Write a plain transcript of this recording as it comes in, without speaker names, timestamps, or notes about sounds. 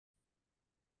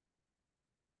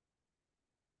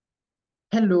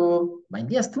Hello, my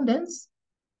dear students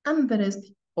and the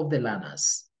rest of the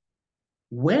learners.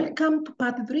 Welcome to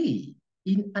part 3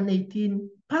 in an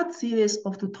 18-part series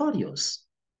of tutorials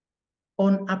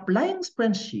on applying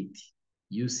spreadsheet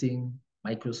using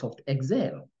Microsoft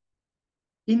Excel.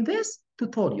 In this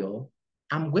tutorial,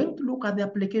 I'm going to look at the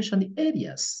application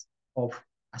areas of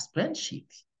a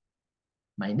spreadsheet.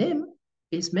 My name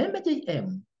is Member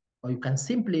JM, or you can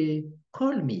simply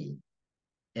call me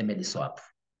Emily Swap.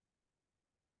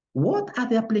 What are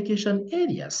the application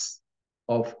areas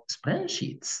of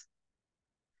spreadsheets?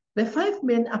 The 5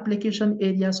 main application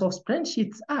areas of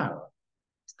spreadsheets are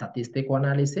statistical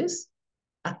analysis,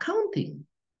 accounting,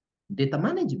 data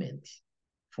management,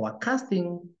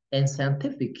 forecasting, and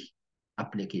scientific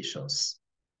applications.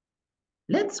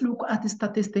 Let's look at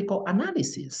statistical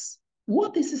analysis.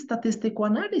 What is statistical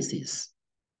analysis?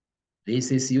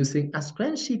 This is using a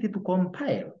spreadsheet to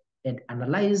compile and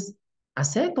analyze a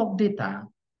set of data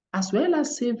as well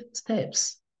as save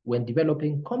steps when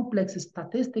developing complex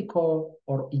statistical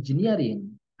or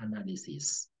engineering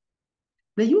analysis.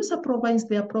 The user provides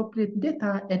the appropriate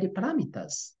data and the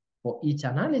parameters for each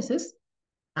analysis,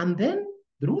 and then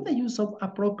through the use of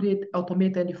appropriate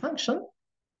automated function,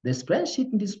 the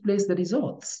spreadsheet displays the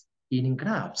results in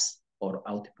graphs or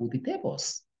output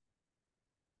tables.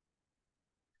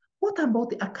 What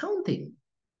about the accounting?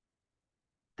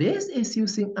 This is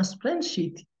using a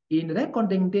spreadsheet in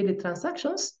recording daily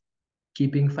transactions,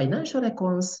 keeping financial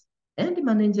records, and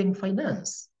managing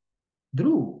finance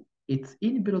through its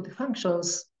inbuilt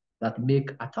functions that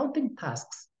make accounting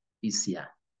tasks easier.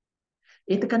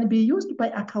 It can be used by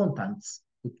accountants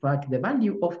to track the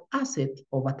value of assets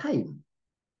over time,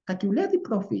 calculate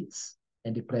profits,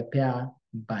 and prepare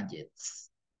budgets.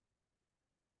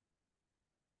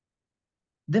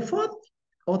 The fourth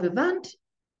or the third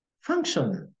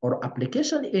function or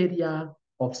application area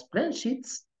of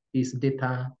spreadsheets is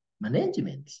data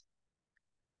management.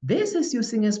 This is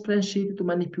using a spreadsheet to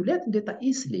manipulate data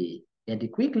easily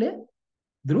and quickly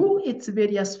through its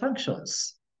various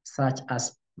functions, such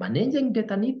as managing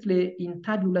data neatly in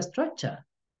tabular structure,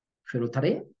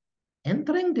 filtering,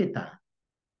 entering data,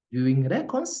 viewing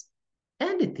records,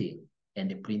 editing,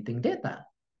 and printing data.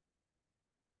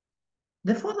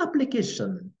 The fourth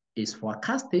application is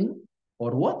forecasting,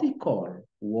 or what we call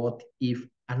what-if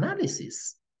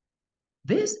analysis.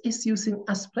 This is using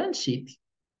a spreadsheet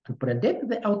to predict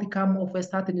the outcome of a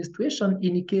certain situation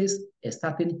in case a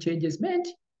certain change is made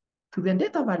to the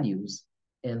data values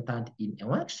entered in a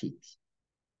worksheet.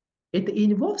 It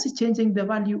involves changing the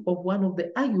value of one of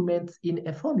the arguments in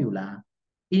a formula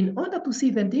in order to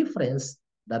see the difference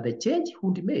that the change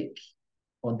would make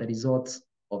on the results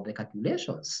of the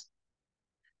calculations.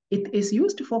 It is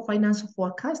used for financial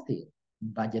forecasting,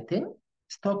 budgeting,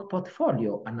 stock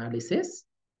portfolio analysis,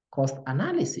 cost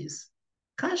analysis,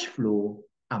 cash flow,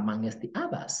 amongst the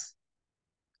others.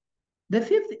 The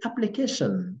fifth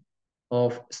application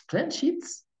of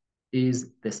spreadsheets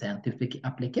is the scientific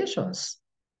applications.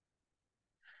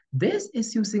 This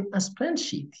is using a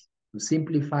spreadsheet to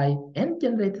simplify and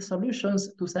generate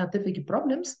solutions to scientific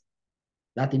problems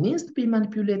that needs to be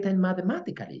manipulated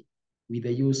mathematically with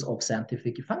the use of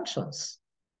scientific functions.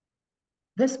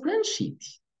 The spreadsheet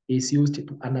is used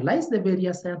to analyze the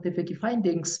various scientific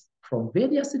findings from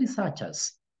various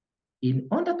researchers in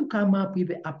order to come up with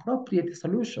the appropriate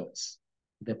solutions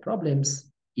to the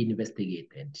problems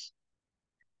investigated.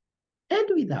 And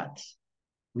with that,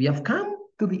 we have come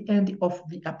to the end of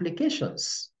the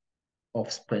applications of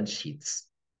spreadsheets.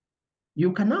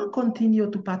 You can now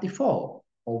continue to part 4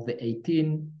 of the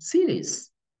 18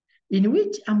 series, in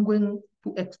which I'm going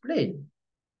to explain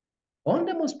or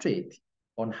demonstrate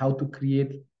on how to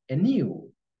create a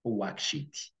new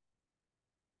worksheet.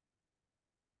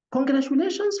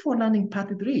 Congratulations for learning part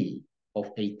 3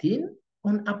 of 18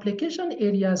 on application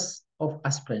areas of a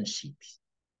spreadsheet.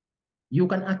 You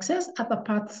can access other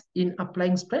parts in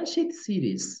applying spreadsheet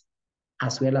series,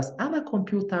 as well as other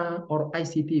computer or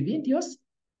ICT videos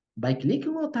by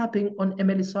clicking or tapping on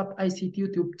Emily Swap ICT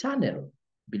YouTube channel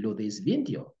below this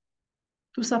video.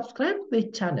 To subscribe to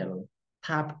the channel,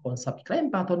 tap on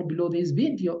subscribe button below this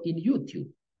video in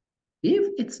YouTube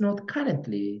if it's not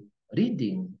currently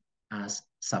reading as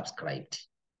subscribed.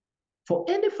 For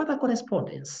any further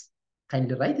correspondence,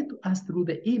 kindly write it to us through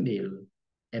the email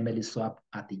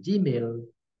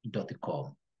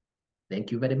emilyswap@gmail.com.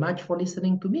 Thank you very much for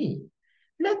listening to me.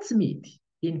 Let's meet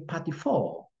in part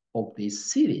 4 of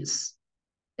this series,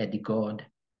 and God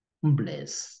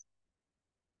bless.